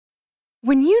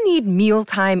When you need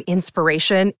mealtime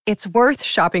inspiration, it's worth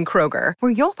shopping Kroger,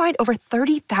 where you'll find over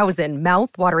 30,000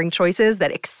 mouth-watering choices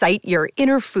that excite your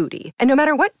inner foodie. And no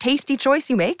matter what tasty choice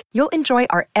you make, you'll enjoy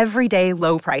our everyday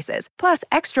low prices, plus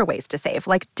extra ways to save,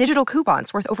 like digital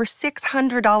coupons worth over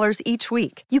 $600 each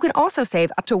week. You can also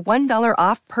save up to $1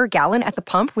 off per gallon at the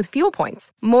pump with fuel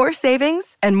points. More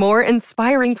savings and more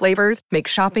inspiring flavors make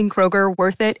shopping Kroger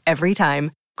worth it every time.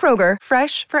 Kroger,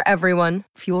 fresh for everyone.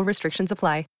 Fuel restrictions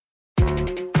apply.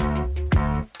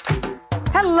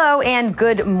 Hello and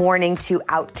good morning to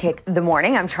Outkick the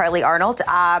Morning. I'm Charlie Arnold.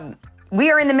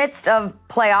 We are in the midst of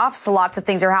playoffs. Lots of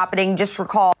things are happening. Just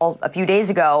recall a few days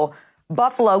ago,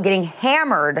 Buffalo getting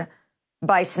hammered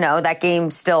by snow. That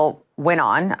game still went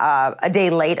on a day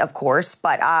late, of course.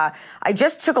 But I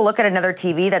just took a look at another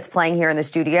TV that's playing here in the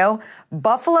studio.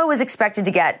 Buffalo is expected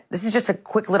to get, this is just a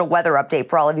quick little weather update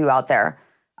for all of you out there,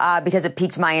 because it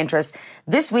piqued my interest.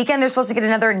 This weekend, they're supposed to get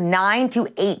another 9 to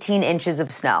 18 inches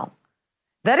of snow.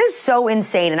 That is so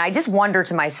insane. And I just wonder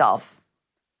to myself,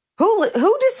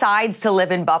 who decides to live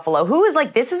in Buffalo? Who is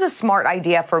like, this is a smart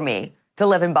idea for me to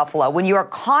live in Buffalo when you are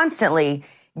constantly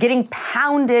getting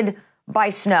pounded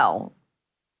by snow?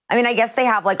 I mean, I guess they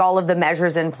have like all of the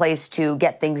measures in place to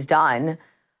get things done.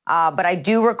 But I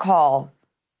do recall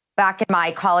back in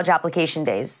my college application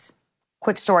days,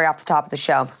 quick story off the top of the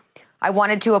show, I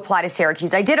wanted to apply to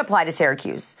Syracuse. I did apply to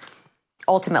Syracuse,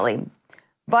 ultimately.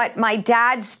 But my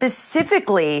dad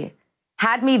specifically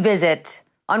had me visit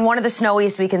on one of the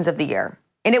snowiest weekends of the year.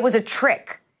 And it was a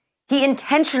trick. He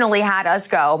intentionally had us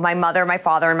go, my mother, my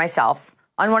father, and myself,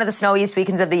 on one of the snowiest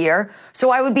weekends of the year. So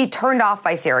I would be turned off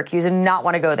by Syracuse and not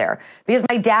want to go there. Because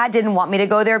my dad didn't want me to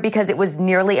go there because it was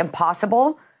nearly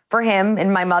impossible for him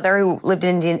and my mother, who lived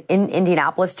in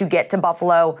Indianapolis, to get to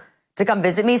Buffalo to come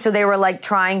visit me. So they were like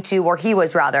trying to, or he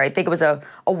was rather, I think it was a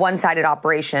one-sided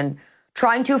operation,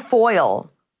 trying to foil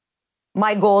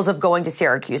my goals of going to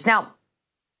Syracuse. Now,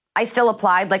 I still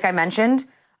applied, like I mentioned.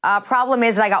 Problem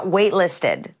is that I got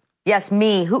waitlisted. Yes,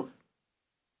 me. Who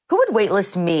would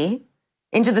waitlist me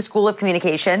into the School of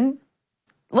Communication?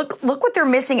 Look what they're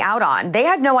missing out on. They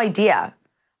had no idea.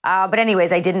 But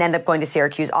anyways, I didn't end up going to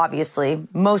Syracuse, obviously,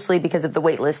 mostly because of the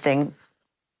waitlisting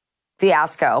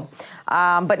fiasco.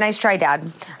 But nice try,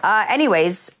 Dad.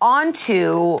 Anyways, on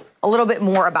to a little bit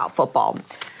more about football.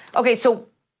 Okay, so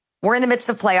we're in the midst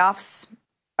of playoffs,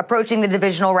 approaching the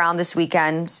divisional round this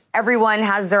weekend. Everyone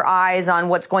has their eyes on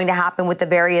what's going to happen with the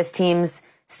various teams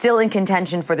still in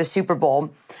contention for the Super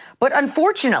Bowl. But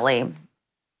unfortunately,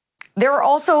 there are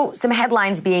also some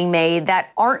headlines being made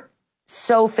that aren't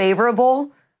so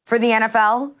favorable for the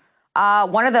NFL.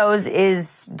 One of those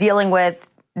is dealing with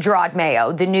Gerard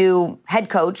Mayo, the new head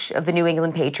coach of the New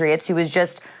England Patriots, who was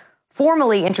just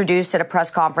formally introduced at a press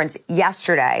conference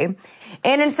yesterday.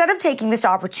 And instead of taking this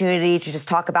opportunity to just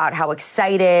talk about how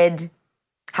excited,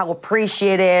 how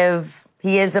appreciative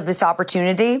he is of this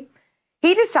opportunity,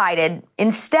 he decided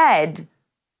instead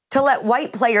to let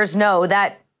white players know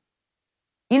that,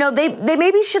 you know, they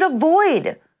maybe should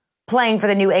avoid playing for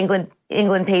the New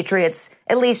England Patriots,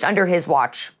 at least under his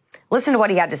watch. Listen to what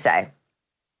he had to say.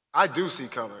 I do see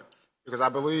color because I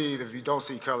believe if you don't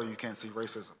see color, you can't see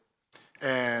racism.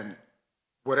 And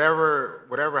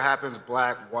whatever happens,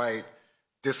 black, white,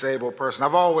 disabled person,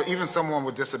 I've always, even someone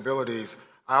with disabilities,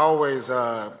 I always,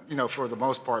 for the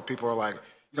most part, people are like,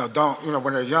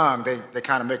 when they're young, they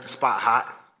kind of make the spot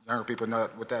hot. Younger people know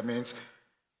what that means.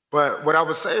 But what I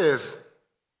would say is,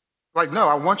 no,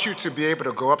 I want you to be able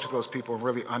to go up to those people and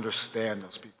really understand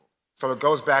those people. So it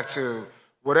goes back to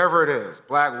whatever it is,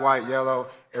 black, white, yellow,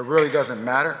 it really doesn't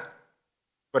matter,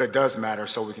 but it does matter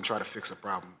so we can try to fix a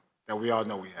problem that we all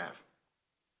know we have.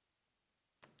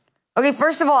 Okay,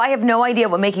 first of all, I have no idea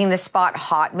what making this spot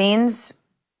hot means.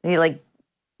 He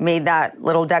made that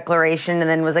little declaration and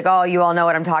then was like, oh, you all know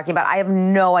what I'm talking about. I have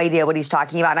no idea what he's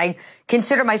talking about. I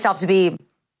consider myself to be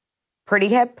pretty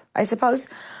hip, I suppose.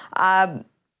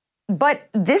 But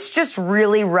this just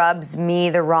really rubs me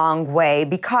the wrong way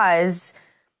because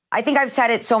I think I've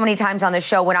said it so many times on the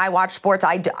show. When I watch sports,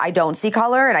 I don't see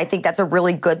color. And I think that's a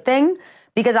really good thing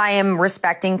because I am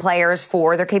respecting players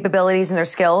for their capabilities and their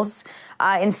skills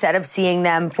instead of seeing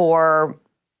them for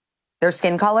their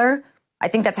skin color. I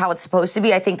think that's how it's supposed to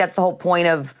be. I think that's the whole point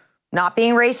of not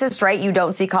being racist, right? You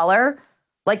don't see color.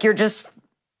 Like you're just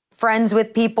friends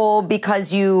with people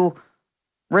because you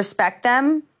respect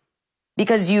them,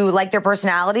 because you like their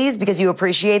personalities, because you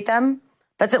appreciate them.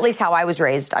 That's at least how I was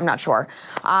raised. I'm not sure.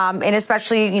 And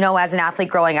especially, as an athlete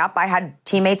growing up, I had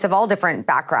teammates of all different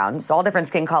backgrounds, all different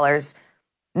skin colors.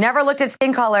 Never looked at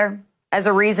skin color as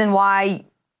a reason why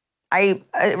I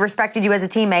respected you as a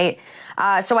teammate.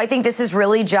 So I think this is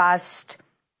really just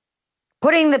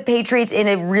putting the Patriots in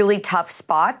a really tough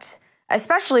spot,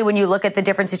 especially when you look at the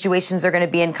different situations they're going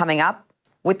to be in coming up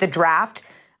with the draft.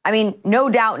 I mean, no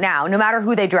doubt now, no matter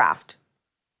who they draft,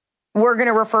 we're going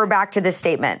to refer back to this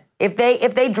statement. If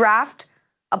they draft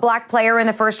a black player in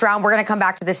the first round, we're going to come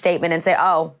back to this statement and say,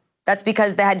 oh, that's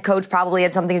because the head coach probably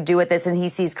had something to do with this and he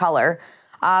sees color.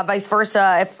 Vice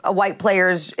versa, if a white player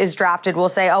is drafted, we'll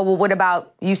say, oh, well, what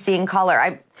about you seeing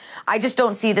color? I just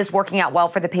don't see this working out well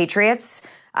for the Patriots.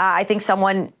 I think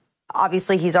someone,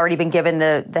 obviously he's already been given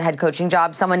the head coaching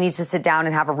job. Someone needs to sit down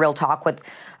and have a real talk with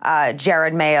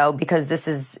Jared Mayo, because this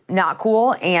is not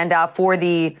cool. And for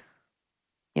the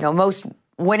most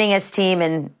winningest team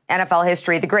in NFL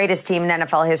history, the greatest team in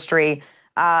NFL history,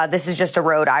 this is just a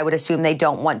road I would assume they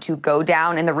don't want to go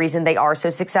down. And the reason they are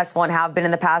so successful and have been in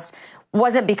the past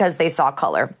wasn't because they saw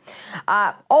color.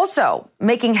 Also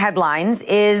making headlines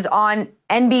is on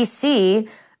NBC.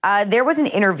 There was an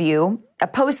interview, a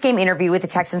post-game interview with the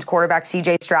Texans quarterback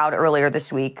C.J. Stroud earlier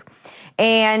this week.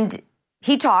 And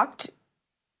he talked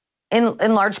in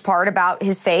large part about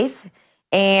his faith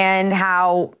and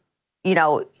how,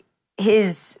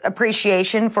 his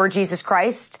appreciation for Jesus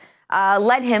Christ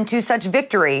led him to such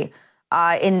victory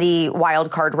in the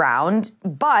wild card round.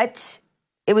 But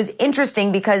it was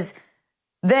interesting because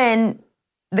then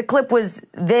the clip was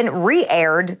then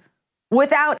re-aired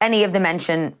without any of the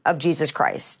mention of Jesus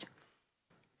Christ.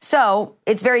 So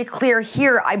it's very clear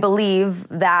here, I believe,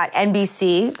 that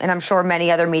NBC, and I'm sure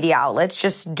many other media outlets,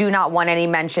 just do not want any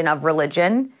mention of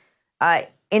religion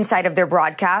inside of their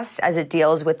broadcast as it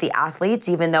deals with the athletes,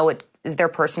 even though it is their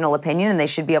personal opinion and they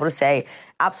should be able to say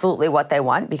absolutely what they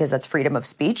want, because that's freedom of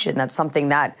speech. And that's something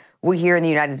that we here in the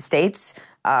United States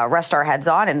rest our heads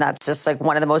on. And that's just like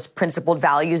one of the most principled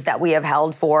values that we have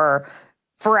held for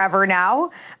forever now.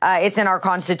 It's in our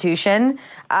Constitution.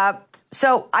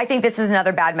 So I think this is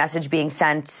another bad message being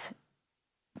sent.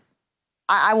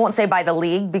 I won't say by the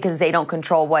league, because they don't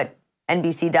control what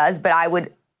NBC does, but I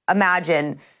would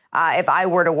imagine if I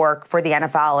were to work for the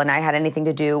NFL and I had anything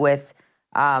to do with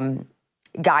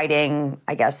guiding,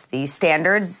 I guess, the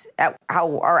standards at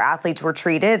how our athletes were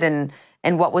treated and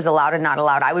what was allowed and not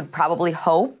allowed, I would probably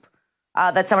hope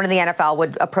that someone in the NFL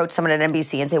would approach someone at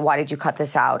NBC and say, why did you cut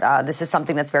this out? This is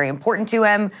something that's very important to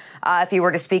him. If he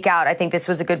were to speak out, I think this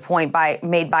was a good point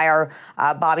made by our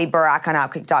Bobby Burak on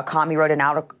Outkick.com. He wrote an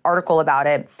article about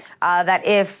it, that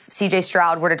if C.J.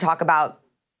 Stroud were to talk about,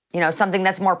 something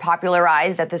that's more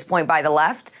popularized at this point by the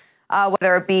left,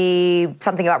 whether it be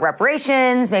something about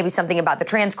reparations, maybe something about the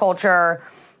trans culture,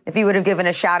 if he would have given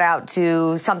a shout out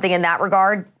to something in that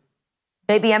regard,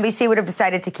 maybe NBC would have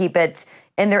decided to keep it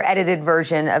in their edited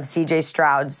version of C.J.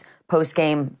 Stroud's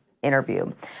post-game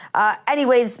interview.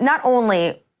 Anyways, not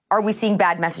only are we seeing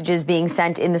bad messages being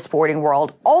sent in the sporting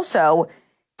world, also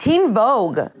Teen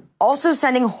Vogue also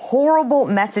sending horrible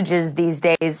messages these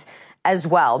days as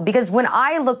well. Because when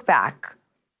I look back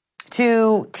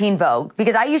to Teen Vogue,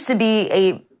 because I used to be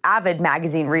a avid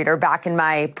magazine reader back in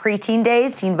my preteen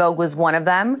days, Teen Vogue was one of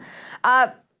them.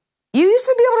 You used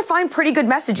to be able to find pretty good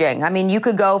messaging. I mean, you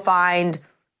could go find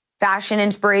fashion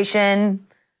inspiration.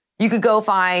 You could go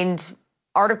find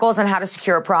articles on how to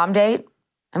secure a prom date.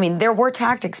 I mean, there were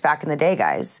tactics back in the day,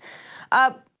 guys.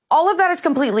 All of that has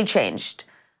completely changed.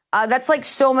 That's like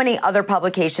so many other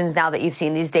publications now that you've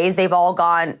seen these days. They've all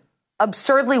gone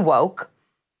absurdly woke.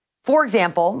 For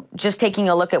example, just taking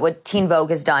a look at what Teen Vogue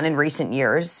has done in recent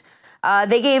years,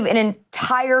 they gave an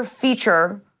entire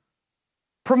feature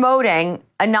promoting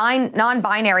a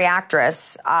non-binary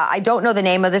actress. I don't know the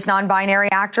name of this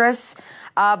non-binary actress,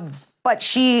 but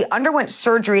she underwent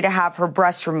surgery to have her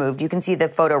breasts removed. You can see the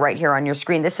photo right here on your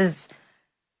screen. This is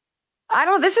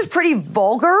pretty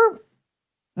vulgar,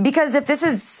 because if this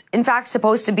is in fact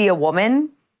supposed to be a woman,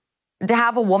 to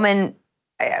have a woman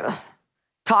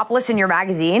topless in your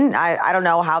magazine, I don't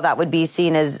know how that would be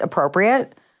seen as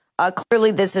appropriate.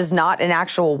 Clearly, this is not an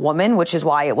actual woman, which is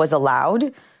why it was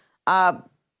allowed.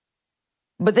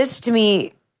 But this, to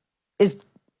me,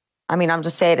 I'm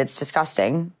just saying it's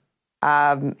disgusting,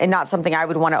 and not something I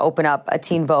would want to open up a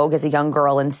Teen Vogue as a young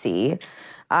girl and see.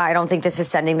 I don't think this is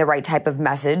sending the right type of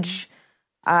message.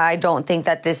 I don't think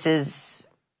that this is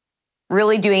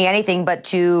really doing anything but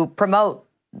to promote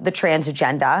the trans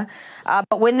agenda.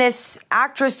 But when this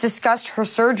actress discussed her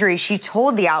surgery, she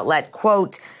told the outlet,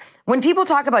 quote, "When people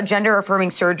talk about gender-affirming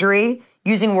surgery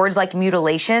using words like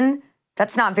mutilation,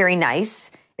 that's not very nice.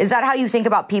 Is that how you think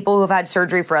about people who have had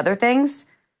surgery for other things?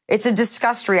 It's a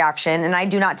disgust reaction, and I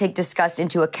do not take disgust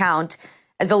into account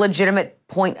as a legitimate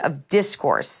point of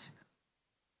discourse."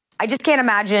 I just can't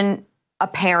imagine a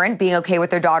parent being okay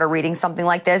with their daughter reading something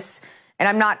like this. And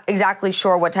I'm not exactly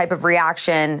sure what type of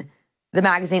reaction the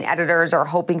magazine editors are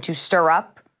hoping to stir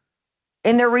up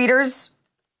in their readers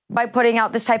by putting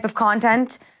out this type of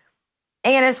content.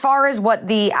 And as far as what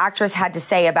the actress had to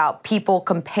say about people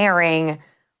comparing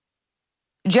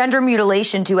gender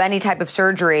mutilation to any type of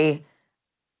surgery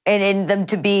and in them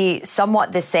to be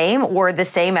somewhat the same or the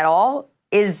same at all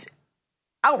is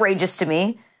outrageous to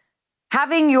me.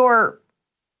 Having your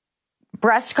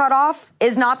breast cut off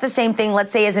is not the same thing,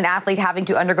 let's say, as an athlete having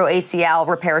to undergo ACL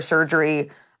repair surgery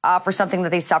for something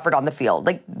that they suffered on the field.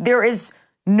 Like, there is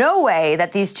no way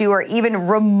that these two are even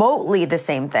remotely the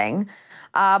same thing.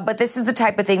 But this is the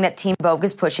type of thing that Teen Vogue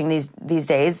is pushing these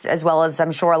days, as well as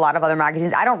I'm sure a lot of other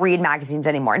magazines. I don't read magazines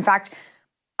anymore. In fact,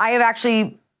 I have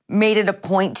actually made it a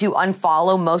point to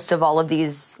unfollow most of all of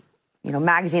these,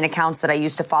 magazine accounts that I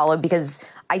used to follow, because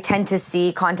I tend to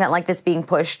see content like this being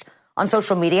pushed on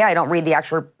social media. I don't read the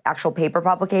actual paper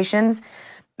publications.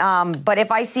 But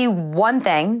if I see one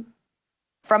thing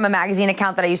from a magazine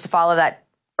account that I used to follow that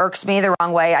irks me the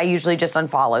wrong way, I usually just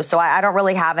unfollow. So I don't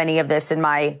really have any of this in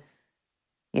my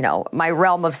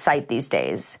realm of sight these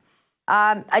days.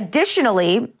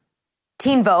 Additionally,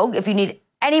 Teen Vogue, if you need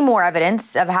any more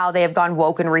evidence of how they have gone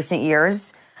woke in recent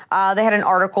years, they had an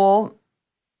article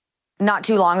not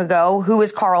too long ago, Who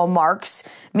is Karl Marx?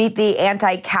 Meet the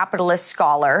Anti-Capitalist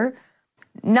Scholar.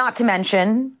 Not to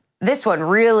mention, this one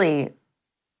really,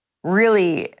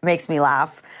 really makes me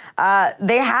laugh.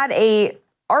 They had a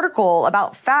article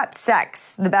about fat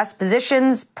sex, the best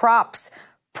positions, props,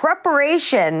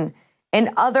 preparation,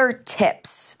 and other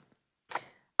tips.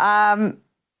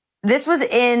 This was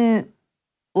in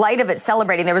light of it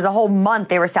celebrating. There was a whole month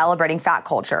they were celebrating fat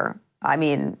culture. I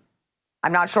mean,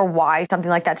 I'm not sure why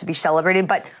something like that to be celebrated,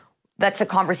 but that's a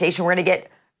conversation we're going to get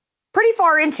pretty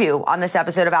far into on this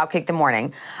episode of Outkick the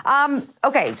Morning.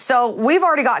 Okay, so we've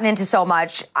already gotten into so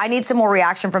much. I need some more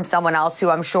reaction from someone else who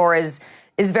I'm sure is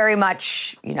very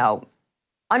much,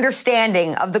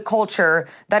 understanding of the culture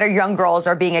that our young girls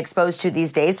are being exposed to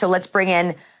these days. So let's bring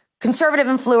in conservative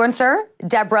influencer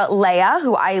Debra Leah,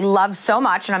 who I love so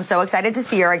much, and I'm so excited to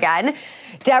see her again.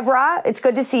 Debra, it's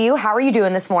good to see you. How are you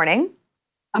doing this morning?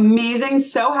 Amazing.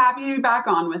 So happy to be back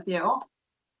on with you.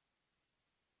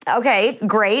 Okay,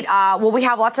 great. Well, we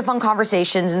have lots of fun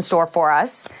conversations in store for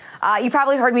us. You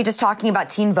probably heard me just talking about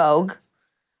Teen Vogue.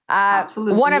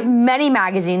 Absolutely. One of many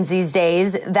magazines these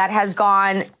days that has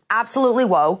gone absolutely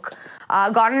woke,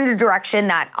 gone in a direction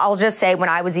that I'll just say when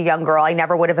I was a young girl, I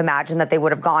never would have imagined that they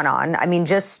would have gone on. I mean,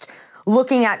 just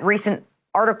looking at recent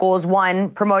articles, one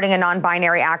promoting a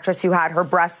non-binary actress who had her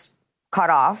breasts cut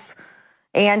off,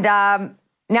 and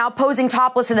now posing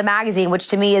topless in the magazine, which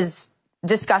to me is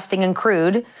disgusting and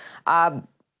crude.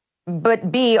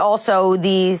 But B, also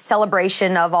the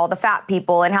celebration of all the fat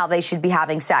people and how they should be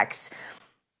having sex.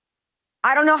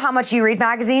 I don't know how much you read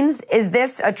magazines. Is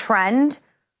this a trend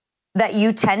that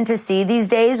you tend to see these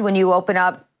days when you open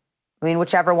up,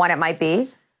 whichever one it might be?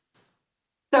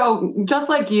 So just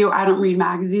like you, I don't read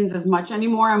magazines as much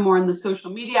anymore. I'm more in the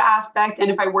social media aspect. And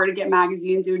if I were to get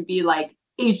magazines, it would be like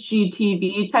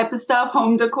HGTV type of stuff,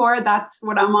 home decor. That's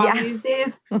what I'm on these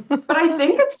days. But I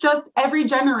think it's just every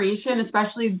generation,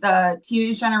 especially the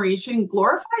teenage generation,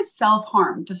 glorifies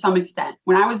self-harm to some extent.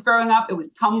 When I was growing up, it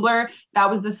was Tumblr. That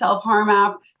was the self-harm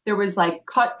app. There was like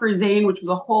Cut for Zane, which was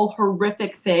a whole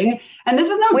horrific thing. And this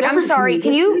is no Wait, I'm sorry.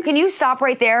 Can you stop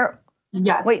right there?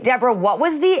 Yes. Wait, Debra, what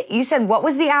was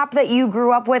the app that you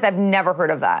grew up with? I've never heard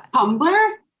of that. Tumblr?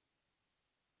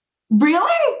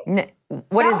 Really?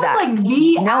 What is that? Like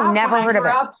the no, never heard of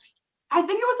it. I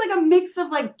think it was like a mix of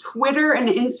like Twitter and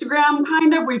Instagram,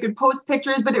 kind of, where you could post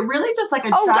pictures, but it really just like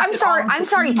attracted. Oh, I'm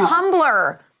sorry,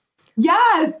 Tumblr.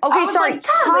 Yes. Okay, sorry, like,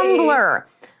 Tumblr.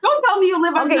 Don't tell me you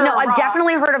live under Okay, no, a rock. I've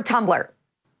definitely heard of Tumblr.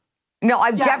 No,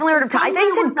 I've definitely heard of Tumblr. I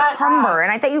think you said Tumblr,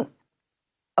 and I thought you.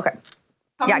 Okay.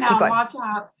 Keep going. Watch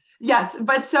out. Yes,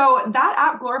 but so that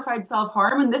app glorified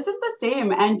self-harm, and this is the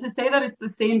same. And to say that it's the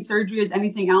same surgery as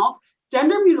anything else,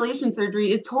 gender mutilation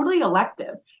surgery is totally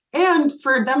elective. And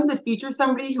for them to feature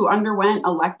somebody who underwent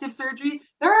elective surgery,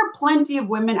 there are plenty of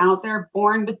women out there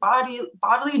born with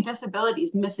bodily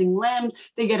disabilities, missing limbs.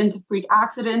 They get into freak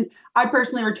accidents. I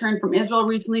personally returned from Israel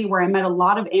recently, where I met a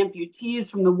lot of amputees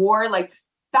from the war. Like,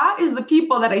 that is the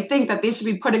people that I think that they should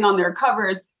be putting on their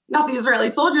covers. Not the Israeli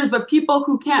soldiers, but people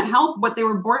who can't help what they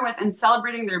were born with and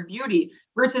celebrating their beauty,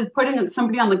 versus putting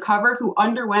somebody on the cover who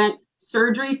underwent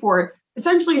surgery for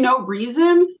essentially no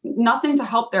reason, nothing to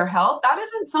help their health. That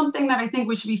isn't something that I think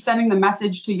we should be sending the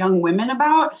message to young women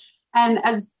about. And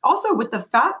as also with the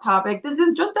fat topic,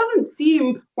 just doesn't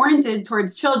seem oriented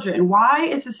towards children. Why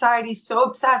is society so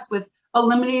obsessed with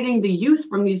eliminating the youth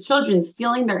from these children,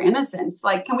 stealing their innocence.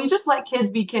 Like, can we just let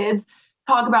kids be kids,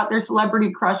 talk about their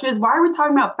celebrity crushes? Why are we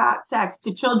talking about fat sex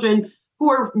to children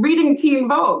who are reading Teen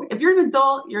Vogue? If you're an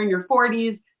adult, you're in your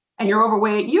 40s, and you're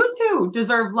overweight, you too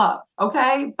deserve love,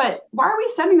 okay? But why are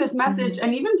we sending this message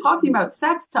and even talking about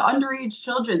sex to underage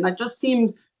children? That just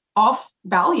seems off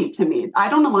value to me. I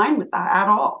don't align with that at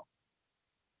all.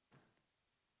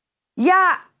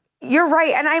 Yeah, you're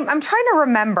right. And I'm trying to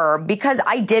remember, because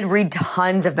I did read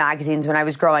tons of magazines when I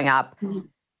was growing up.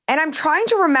 And I'm trying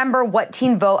to remember what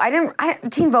Teen Vogue,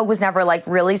 Teen Vogue was never like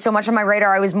really so much on my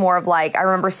radar. I was more of like, I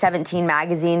remember 17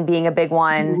 magazine being a big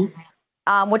one.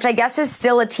 Which I guess is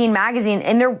still a teen magazine.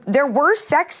 And there were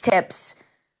sex tips,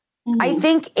 I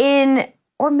think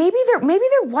or maybe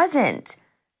there wasn't.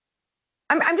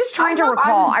 I'm just trying to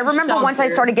recall. I remember once I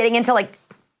started getting into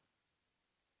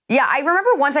I remember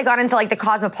once I got into like the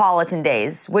Cosmopolitan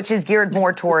days, which is geared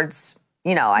more towards,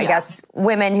 I guess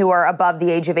women who are above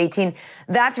the age of 18.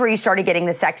 That's where you started getting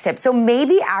the sex tips. So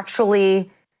maybe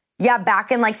actually,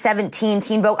 back in like 17,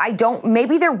 Teen Vogue,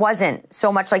 maybe there wasn't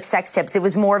so much like sex tips. It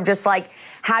was more of just like,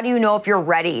 how do you know if you're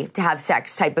ready to have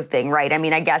sex type of thing, right? I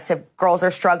mean, I guess if girls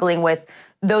are struggling with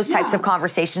those types of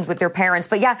conversations with their parents.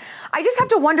 But I just have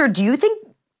to wonder, do you think,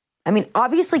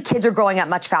 obviously kids are growing up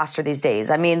much faster these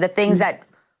days. I mean, the things that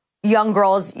young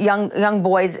girls, young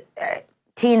boys,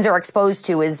 teens are exposed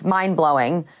to is mind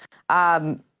blowing.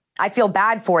 I feel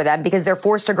bad for them because they're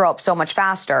forced to grow up so much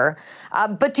faster.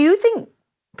 But do you think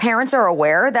parents are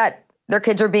aware that their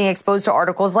kids are being exposed to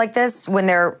articles like this when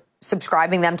they're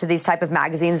subscribing them to these type of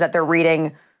magazines that they're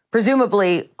reading,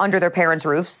 presumably under their parents'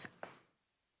 roofs?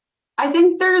 I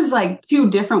think there's like two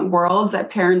different worlds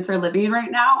that parents are living in right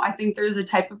now. I think there's a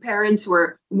type of parents who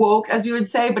are woke, as you would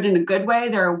say, but in a good way.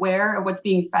 They're aware of what's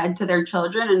being fed to their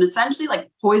children and essentially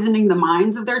like poisoning the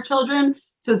minds of their children.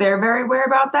 So they're very aware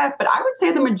about that. But I would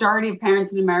say the majority of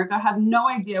parents in America have no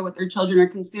idea what their children are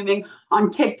consuming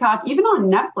on TikTok, even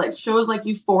on Netflix, shows like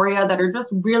Euphoria that are just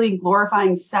really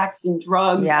glorifying sex and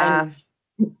drugs and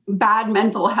bad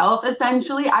mental health,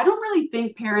 essentially. I don't really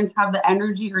think parents have the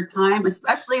energy or time,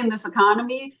 especially in this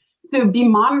economy, to be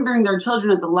monitoring their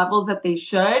children at the levels that they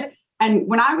should. And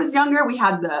when I was younger, we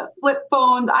had the flip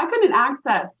phones. I couldn't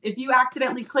access. If you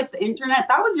accidentally clicked the internet,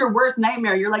 that was your worst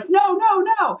nightmare. You're like, no.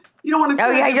 You don't want to.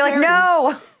 Oh, yeah. You're like,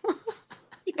 no.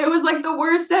 It was like the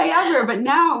worst day ever. But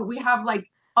now we have like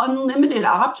unlimited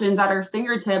options at our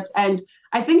fingertips. And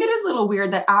I think it is a little weird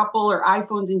that Apple or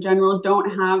iPhones in general don't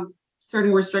have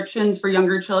certain restrictions for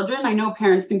younger children. I know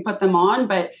parents can put them on,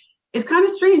 but it's kind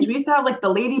of strange. We used to have like the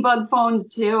ladybug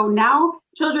phones too. Now,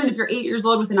 children, if you're 8 years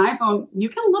old with an iPhone, you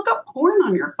can look up porn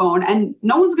on your phone and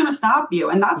no one's going to stop you.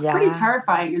 And that's pretty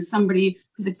terrifying as somebody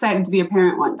who's excited to be a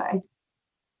parent one day.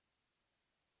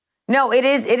 No, it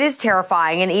is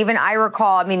terrifying. And even I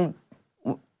recall,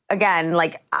 again,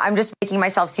 like I'm just making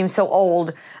myself seem so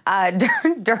old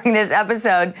during this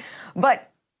episode, but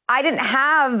I didn't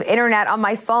have internet on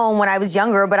my phone when I was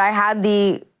younger, but I had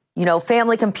the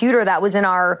family computer that was in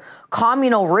our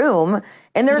communal room.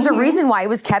 And there's a reason why it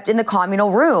was kept in the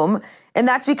communal room. And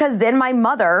that's because then my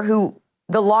mother, who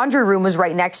the laundry room was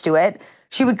right next to it,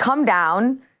 she would come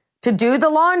down to do the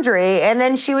laundry. And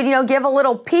then she would, give a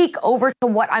little peek over to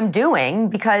what I'm doing,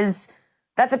 because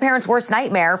that's a parent's worst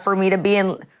nightmare for me to be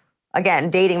in, again,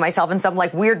 dating myself in some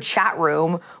like weird chat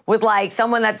room with like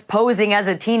someone that's posing as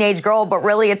a teenage girl, but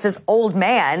really it's this old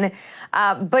man.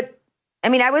 But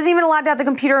I wasn't even allowed to have the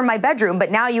computer in my bedroom, but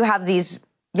now you have these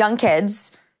young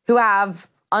kids who have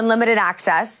unlimited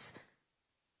access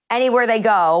anywhere they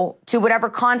go to whatever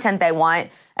content they want.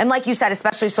 And like you said,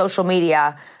 especially social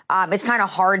media, it's kind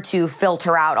of hard to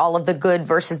filter out all of the good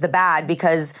versus the bad,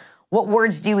 because what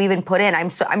words do you even put in?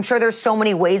 I'm sure there's so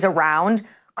many ways around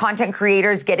content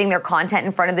creators getting their content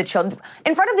in front of the children,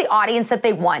 in front of the audience that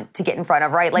they want to get in front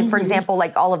of, right? Like, for example,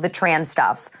 like all of the trans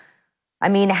stuff. How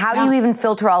do you even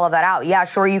filter all of that out? Yeah,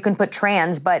 sure, you can put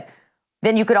trans, but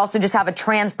then you could also just have a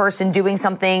trans person doing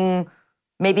something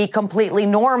maybe completely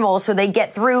normal, so they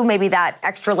get through maybe that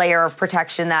extra layer of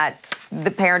protection that the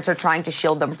parents are trying to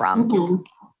shield them from.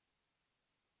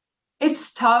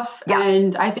 It's tough.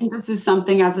 And I think this is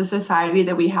something as a society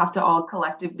that we have to all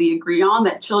collectively agree on,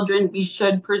 that children, we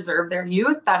should preserve their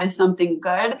youth. That is something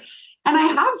good. And I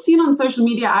have seen on social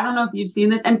media, I don't know if you've seen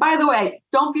this. And by the way,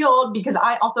 don't feel old, because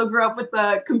I also grew up with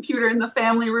the computer in the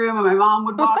family room, and my mom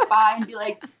would walk by and be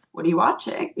like, what are you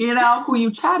watching? Who are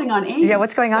you chatting on? AIM? Yeah,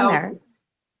 what's going on there?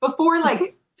 Before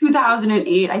like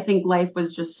 2008, I think life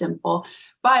was just simple.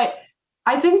 But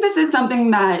I think this is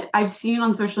something that I've seen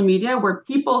on social media, where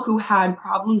people who had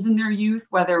problems in their youth,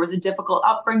 whether it was a difficult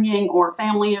upbringing or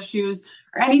family issues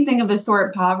or anything of the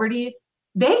sort, poverty,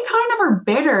 they kind of are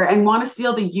bitter and want to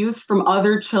steal the youth from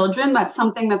other children. That's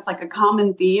something that's like a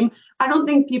common theme. I don't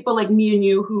think people like me and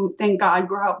you, who thank God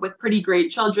grew up with pretty great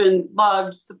children,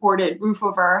 loved, supported, roof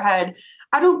over our head,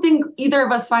 I don't think either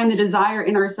of us find the desire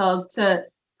in ourselves to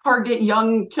target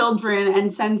young children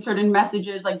and send certain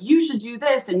messages like, you should do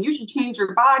this and you should change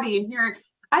your body. And here,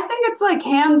 I think it's like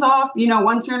hands off.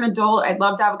 Once you're an adult, I'd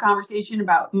love to have a conversation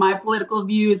about my political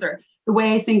views or the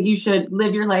way I think you should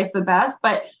live your life the best.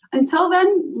 But until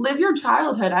then, live your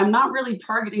childhood. I'm not really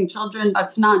targeting children.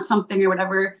 That's not something I would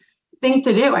ever think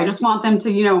to do. I just want them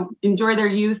to, enjoy their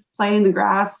youth, play in the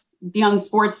grass, be on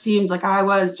sports teams like I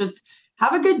was, just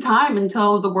have a good time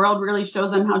until the world really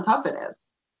shows them how tough it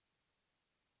is.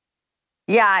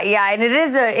 Yeah, and it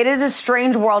is a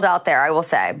strange world out there, I will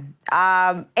say,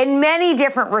 in many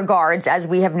different regards, as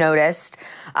we have noticed.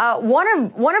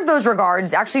 One of those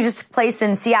regards actually just took place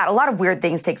in Seattle. A lot of weird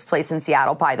things takes place in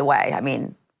Seattle, by the way. I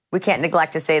mean, we can't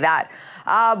neglect to say that.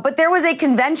 But there was a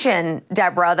convention,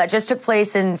 Debra, that just took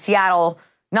place in Seattle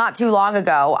not too long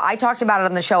ago. I talked about it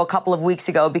on the show a couple of weeks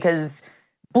ago because it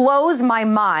blows my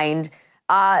mind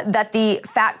that the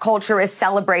fat culture is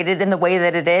celebrated in the way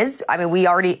that it is. I mean, we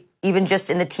already, even just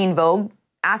in the Teen Vogue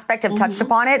aspect, have touched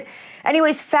upon it.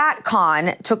 Anyways,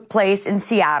 FatCon took place in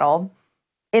Seattle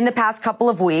in the past couple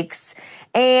of weeks.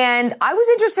 And I was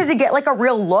interested to get like a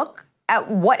real look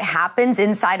at what happens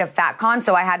inside of FatCon.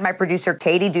 So I had my producer,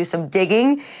 Katie, do some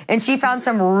digging, and she found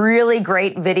some really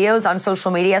great videos on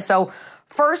social media. So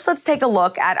first, let's take a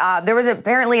look at, there was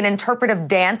apparently an interpretive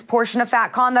dance portion of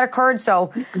FatCon that occurred.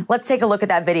 So let's take a look at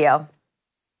that video.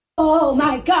 Oh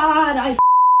my God, I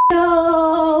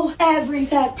know every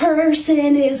fat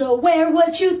person is aware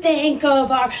what you think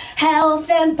of our health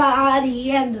and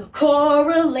body and the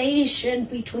correlation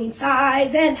between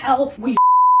size and health. We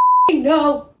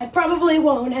know I probably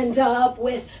won't end up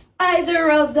with either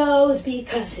of those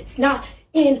because it's not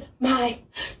in my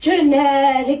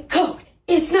genetic code.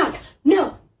 It's not.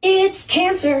 No, it's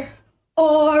cancer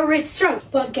or it's stroke.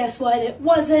 But guess what? It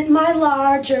wasn't my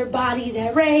larger body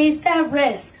that raised that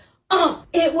risk.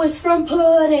 It was from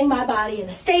putting my body in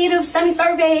a state of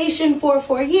semi-starvation for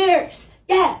 4 years.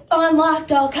 Yeah,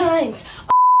 unlocked all kinds.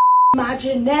 My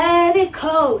genetic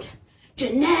code.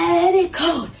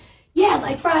 Yeah,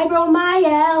 like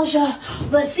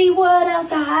fibromyalgia. Let's see what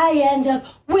else I end up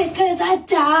with, cause I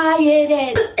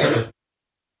dieted.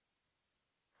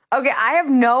 Okay, I have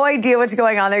no idea what's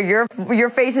going on there. Your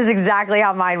face is exactly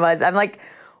how mine was. I'm like,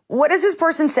 what is this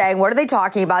person saying? What are they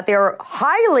talking about? They're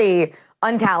highly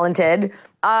untalented,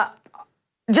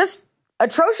 just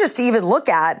atrocious to even look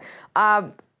at.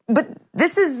 But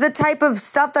this is the type of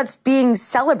stuff that's being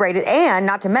celebrated, and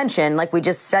not to mention, like we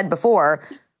just said before,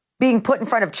 being put in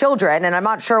front of children, and I'm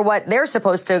not sure what they're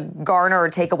supposed to garner or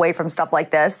take away from stuff like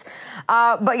this.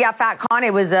 But yeah, FatCon,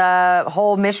 it was a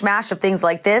whole mishmash of things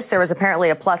like this. There was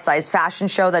apparently a plus-size fashion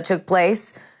show that took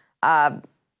place, a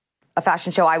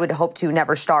fashion show I would hope to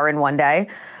never star in one day.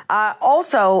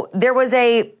 Also, there was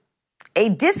a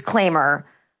disclaimer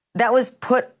that was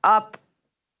put up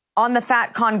on the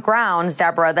FatCon grounds,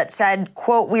 Debra, that said,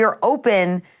 quote, "We are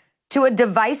open to a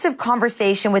divisive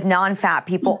conversation with non-fat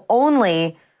people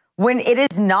only when it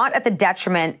is not at the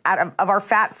detriment of our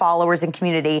fat followers and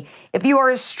community. If you are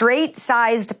a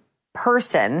straight-sized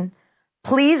person,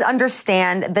 please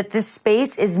understand that this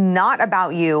space is not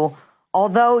about you,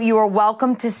 although you are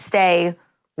welcome to stay,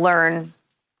 learn,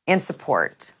 and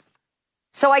support."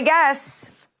 So I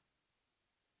guess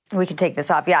we can take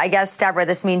this off. Yeah, I guess, Debra,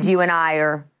 this means you and I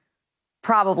are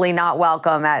probably not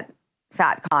welcome at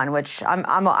FatCon, which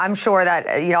I'm sure that,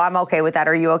 I'm okay with that.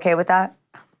 Are you okay with that?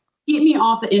 Keep me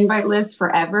off the invite list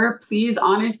forever. Please,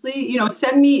 honestly,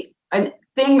 send me a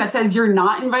thing that says you're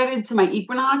not invited to my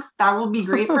Equinox. That will be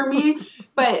great for me.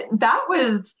 But that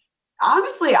was,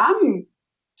 honestly, I'm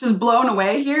just blown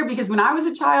away here because when I was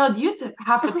a child, you used to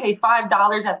have to pay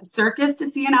 $5 at the circus to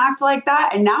see an act like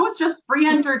that. And now it's just free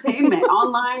entertainment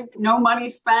online, no money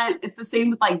spent. It's the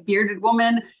same with like Bearded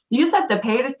Woman. You used to have to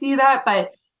pay to see that.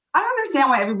 But I don't understand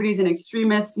why everybody's an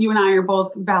extremist. You and I are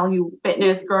both value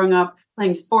fitness growing up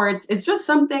playing sports. It's just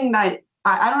something that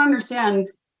I don't understand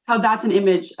how that's an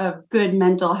image of good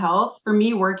mental health. For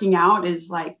me, working out is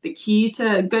like the key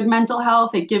to good mental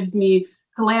health. It gives me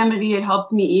calamity. It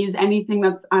helps me ease anything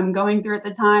I'm going through at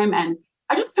the time. And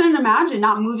I just couldn't imagine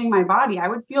not moving my body. I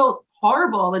would feel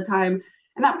horrible all the time.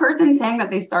 And that person saying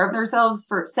that they starved themselves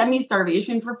for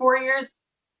semi-starvation for 4 years,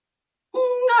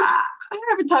 I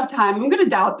have a tough time. I'm going to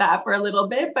doubt that for a little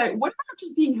bit. But what about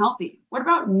just being healthy? What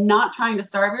about not trying to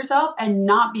starve yourself and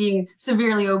not being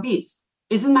severely obese?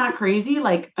 Isn't that crazy?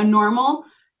 Like a normal,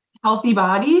 healthy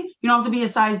body, you don't have to be a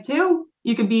size 2.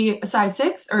 You could be a size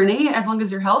 6 or an 8 as long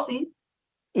as you're healthy.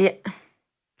 Yeah.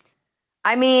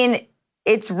 I mean,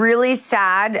 it's really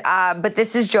sad, but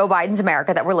this is Joe Biden's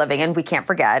America that we're living in. We can't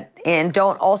forget. And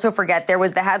don't also forget, there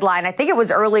was the headline, I think it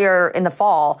was earlier in the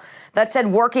fall, that said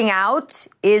working out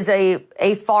is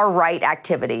a far right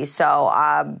activity. So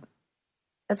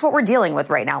that's what we're dealing with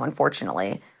right now,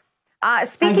 unfortunately.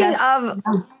 Speaking of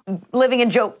living in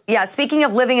Joe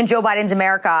Biden's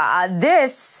America,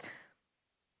 this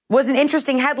was an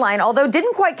interesting headline, although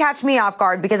didn't quite catch me off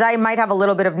guard because I might have a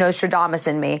little bit of Nostradamus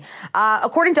in me.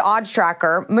 According to Odds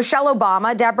Tracker, Michelle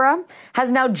Obama, Debra,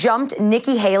 has now jumped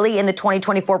Nikki Haley in the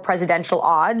 2024 presidential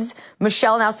odds.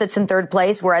 Michelle now sits in third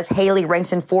place, whereas Haley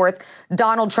ranks in fourth,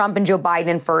 Donald Trump and Joe Biden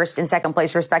in first and second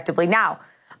place, respectively. Now,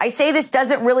 I say this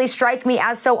doesn't really strike me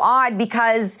as so odd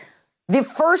because the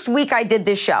first week I did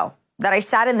this show, that I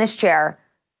sat in this chair,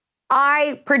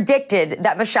 I predicted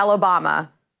that Michelle Obama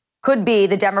could be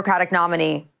the Democratic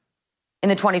nominee in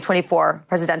the 2024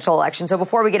 presidential election. So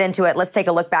before we get into it, let's take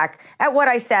a look back at what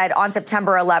I said on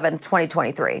September 11th,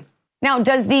 2023. Now,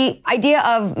 does the idea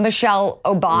of Michelle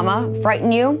Obama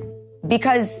frighten you?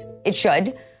 Because it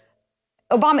should.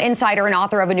 Obama insider and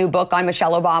author of a new book on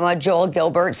Michelle Obama, Joel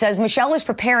Gilbert, says Michelle is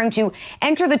preparing to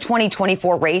enter the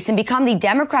 2024 race and become the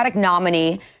Democratic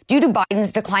nominee due to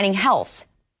Biden's declining health.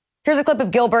 Here's a clip of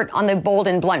Gilbert on the Bold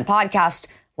and Blunt podcast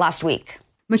last week.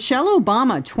 Michelle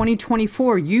Obama,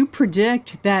 2024, you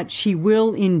predict that she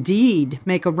will indeed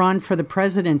make a run for the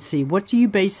presidency. What do you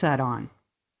base that on?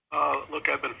 Look,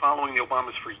 I've been following the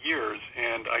Obamas for years,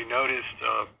 and I noticed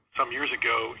some years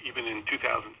ago, even in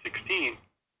 2016,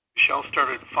 Michelle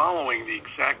started following the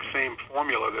exact same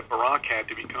formula that Barack had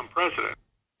to become president.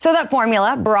 So that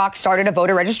formula, Barack started a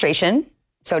voter registration.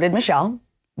 So did Michelle.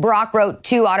 Barack wrote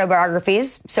 2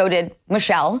 autobiographies. So did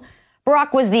Michelle.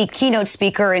 Barack was the keynote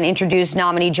speaker and introduced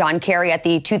nominee John Kerry at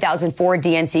the 2004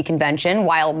 DNC convention,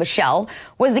 while Michelle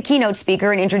was the keynote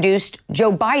speaker and introduced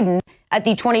Joe Biden at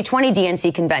the 2020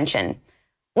 DNC convention.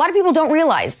 A lot of people don't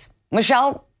realize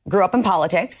Michelle grew up in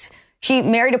politics. She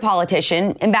married a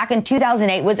politician, and back in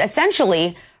 2008 was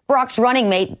essentially Barack's running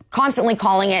mate, constantly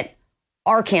calling it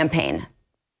our campaign.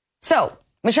 So,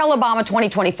 Michelle Obama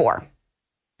 2024.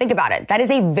 Think about it. That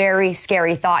is a very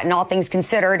scary thought, and all things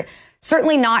considered,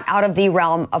 certainly not out of the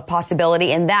realm of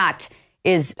possibility, and that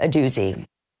is a doozy.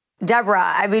 Debra,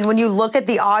 I mean, when you look at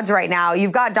the odds right now,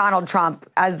 you've got Donald Trump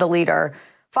as the leader,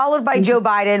 followed by Joe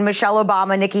Biden, Michelle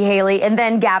Obama, Nikki Haley, and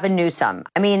then Gavin Newsom.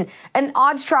 I mean, an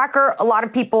odds tracker, a lot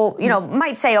of people,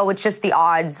 might say, oh, it's just the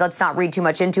odds. Let's not read too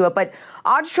much into it. But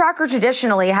odds tracker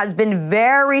traditionally has been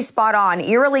very spot on,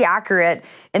 eerily accurate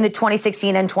in the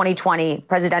 2016 and 2020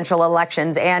 presidential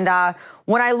elections. And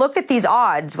when I look at these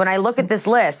odds, when I look at this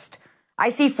list, I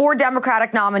see 4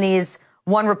 Democratic nominees,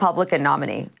 1 Republican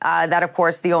nominee. That, of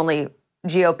course, the only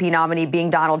GOP nominee being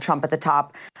Donald Trump at the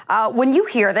top. When you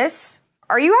hear this,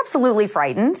 are you absolutely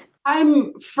frightened?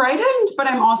 I'm frightened, but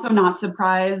I'm also not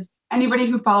surprised. Anybody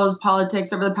who follows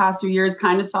politics over the past few years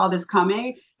kind of saw this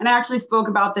coming. And I actually spoke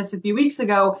about this a few weeks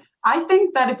ago. I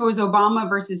think that if it was Obama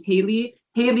versus Haley,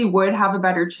 Haley would have a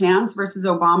better chance versus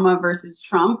Obama versus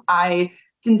Trump. I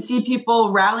can see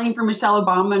people rallying for Michelle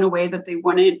Obama in a way that they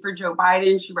wouldn't for Joe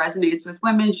Biden. She resonates with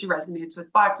women. She resonates with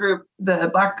the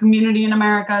Black community in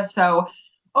America. So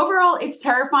overall, it's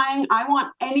terrifying. I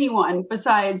want anyone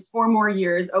besides 4 more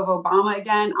years of Obama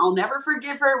again. I'll never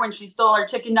forgive her when she stole our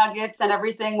chicken nuggets and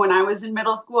everything when I was in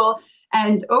middle school.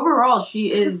 And overall,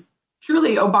 she is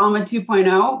truly Obama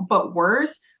 2.0, but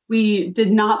worse. We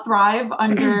did not thrive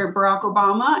under Barack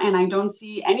Obama, and I don't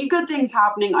see any good things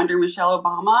happening under Michelle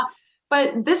Obama.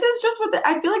 But this is just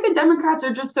I feel like the Democrats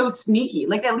are just so sneaky.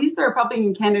 Like, at least the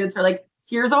Republican candidates are like,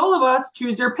 here's all of us,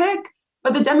 choose your pick.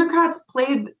 But the Democrats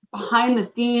played behind the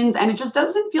scenes, and it just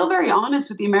doesn't feel very honest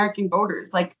with the American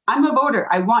voters. Like, I'm a voter.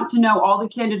 I want to know all the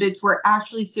candidates who are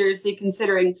actually seriously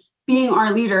considering being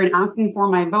our leader and asking for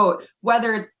my vote,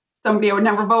 whether it's somebody I would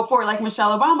never vote for, like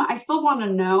Michelle Obama. I still want to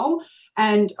know.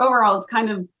 And overall, it's kind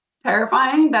of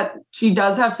terrifying that she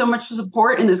does have so much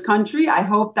support in this country. I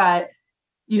hope that,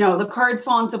 the cards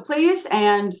fall into place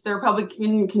and the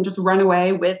Republican can just run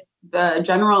away with the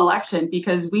general election,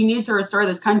 because we need to restore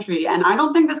this country. And I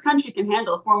don't think this country can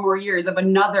handle 4 more years of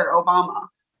another Obama.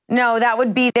 No, that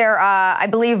would be their, I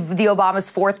believe, the Obama's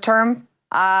 4th term,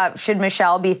 should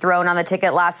Michelle be thrown on the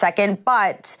ticket last second.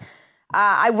 But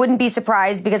I wouldn't be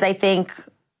surprised, because I think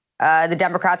the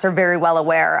Democrats are very well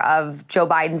aware of Joe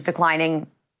Biden's declining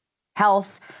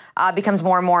health. Becomes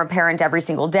more and more apparent every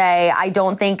single day. I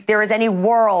don't think there is any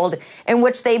world in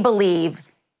which they believe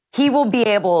he will be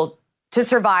able to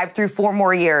survive through 4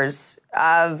 more years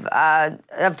of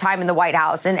time in the White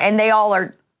House. And they all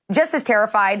are just as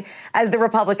terrified as the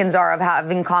Republicans are of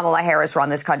having Kamala Harris run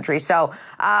this country. So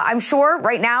I'm sure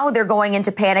right now they're going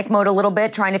into panic mode a little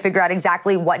bit, trying to figure out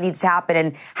exactly what needs to happen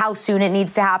and how soon it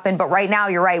needs to happen. But right now,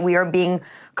 you're right. We are being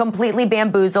completely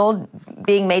bamboozled,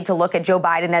 being made to look at Joe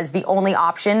Biden as the only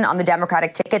option on the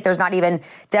Democratic ticket. There's not even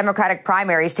Democratic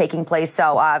primaries taking place.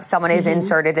 So if someone is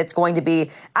inserted, it's going to be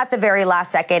at the very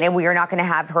last second, and we are not going to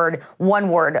have heard one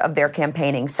word of their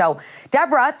campaigning. So,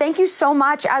 Debra, thank you so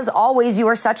much. As always, you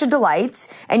are such a delight,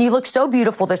 and you look so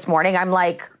beautiful this morning. I'm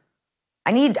like,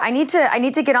 I need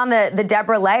to get on the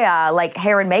Debra Leah like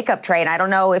hair and makeup train. I don't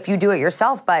know if you do it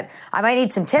yourself, but I might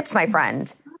need some tips, my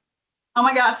friend. Oh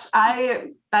my gosh,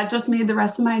 that just made the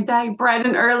rest of my day bright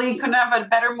and early. Couldn't have a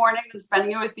better morning than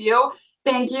spending it with you.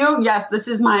 Thank you. Yes, this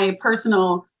is my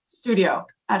personal studio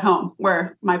at home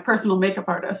where my personal makeup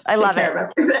artist I love take care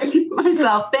of everything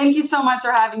myself. Thank you so much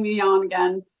for having me on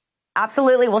again.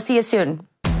 Absolutely. We'll see you soon.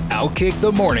 Outkick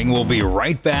the Morning will be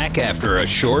right back after a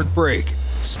short break.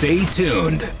 Stay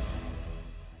tuned.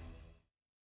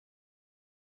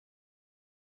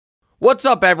 What's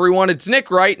up, everyone? It's Nick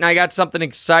Wright, and I got something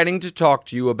exciting to talk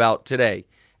to you about today.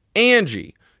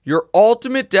 Angie, your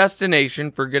ultimate destination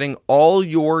for getting all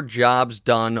your jobs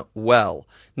done well.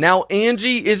 Now,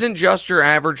 Angie isn't just your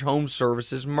average home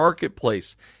services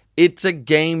marketplace. It's a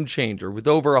game changer with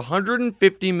over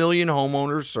 150 million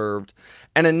homeowners served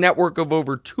and a network of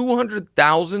over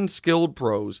 200,000 skilled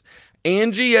pros.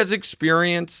 Angie has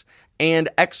experience and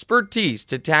expertise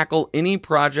to tackle any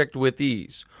project with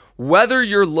ease. Whether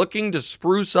you're looking to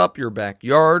spruce up your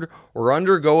backyard or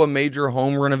undergo a major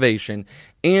home renovation,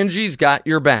 Angie's got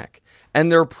your back.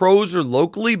 And their pros are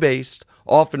locally based,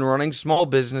 often running small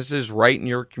businesses right in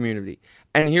your community.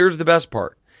 And here's the best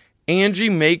part. Angie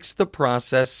makes the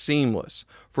process seamless.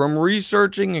 From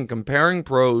researching and comparing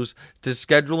pros to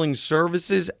scheduling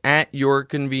services at your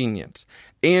convenience.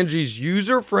 Angie's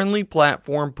user-friendly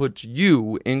platform puts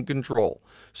you in control.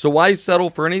 So why settle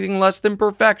for anything less than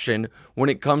perfection when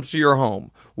it comes to your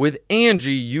home? With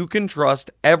Angie, you can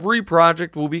trust every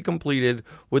project will be completed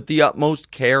with the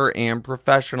utmost care and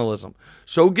professionalism.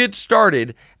 So get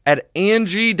started at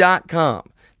Angie.com.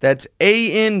 That's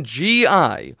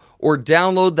ANGI, or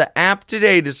download the app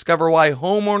today to discover why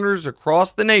homeowners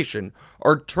across the nation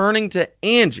are turning to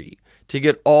Angie to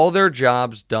get all their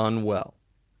jobs done well.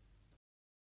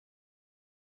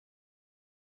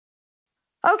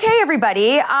 Okay,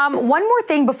 everybody. One more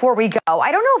thing before we go.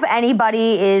 I don't know if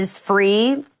anybody is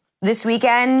free this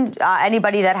weekend,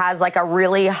 anybody that has like a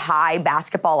really high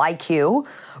basketball IQ,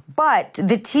 but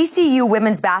the TCU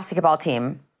women's basketball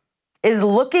team is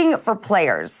looking for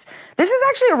players. This is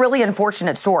actually a really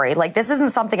unfortunate story. Like, this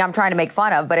isn't something I'm trying to make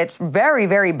fun of, but it's very,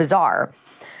 very bizarre.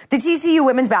 The TCU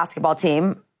women's basketball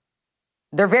team,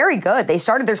 they're very good. They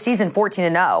started their season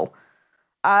 14-0.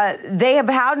 They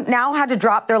have now had to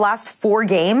drop their last 4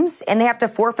 games, and they have to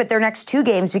forfeit their next 2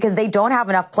 games because they don't have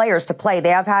enough players to play. They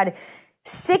have had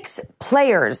 6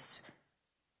 players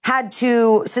had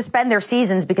to suspend their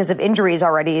seasons because of injuries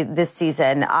already this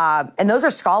season, and those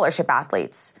are scholarship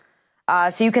athletes.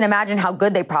 So you can imagine how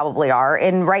good they probably are.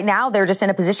 And right now, they're just in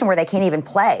a position where they can't even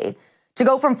play. To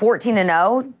go from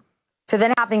 14-0 to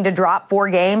then having to drop 4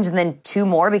 games and then 2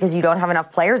 more because you don't have enough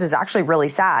players is actually really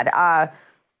sad. I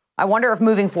wonder if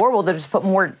moving forward, they'll just put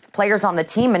more players on the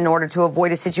team in order to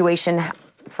avoid a situation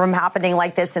from happening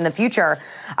like this in the future.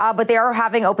 But they are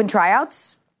having open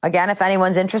tryouts. Again, if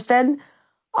anyone's interested,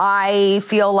 I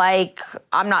feel like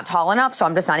I'm not tall enough, so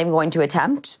I'm just not even going to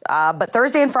attempt. But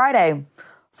Thursday and Friday,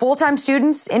 full-time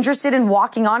students interested in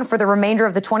walking on for the remainder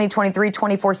of the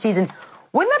 2023-24 season.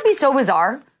 Wouldn't that be so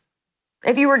bizarre?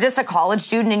 If you were just a college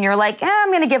student and you're like, I'm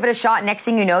going to give it a shot. Next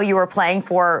thing you know, you were playing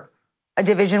for a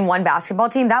Division I basketball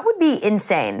team. That would be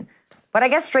insane. But I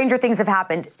guess stranger things have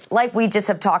happened, like we just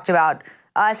have talked about,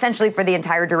 essentially for the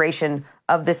entire duration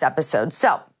of this episode.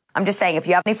 So I'm just saying, if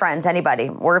you have any friends, anybody,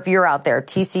 or if you're out there,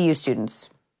 TCU students,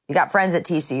 you got friends at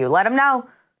TCU, let them know.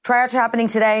 Tryouts are happening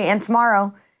today and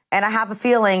tomorrow. And I have a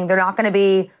feeling they're not going to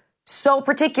be so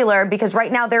particular because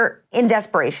right now they're in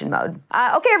desperation mode.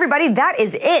 Okay, everybody, that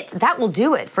is it. That will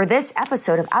do it for this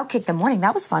episode of Outkick the Morning.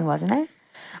 That was fun, wasn't it?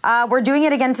 We're doing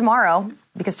it again tomorrow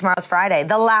because tomorrow's Friday,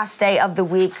 the last day of the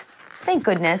week. Thank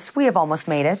goodness, we have almost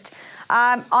made it.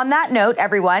 On that note,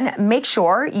 everyone, make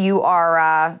sure you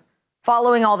are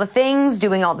following all the things,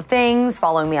 doing all the things,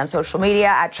 following me on social media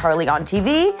at Charlie on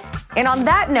TV. And on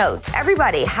that note,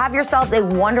 everybody, have yourselves a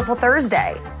wonderful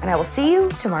Thursday, and I will see you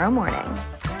tomorrow morning.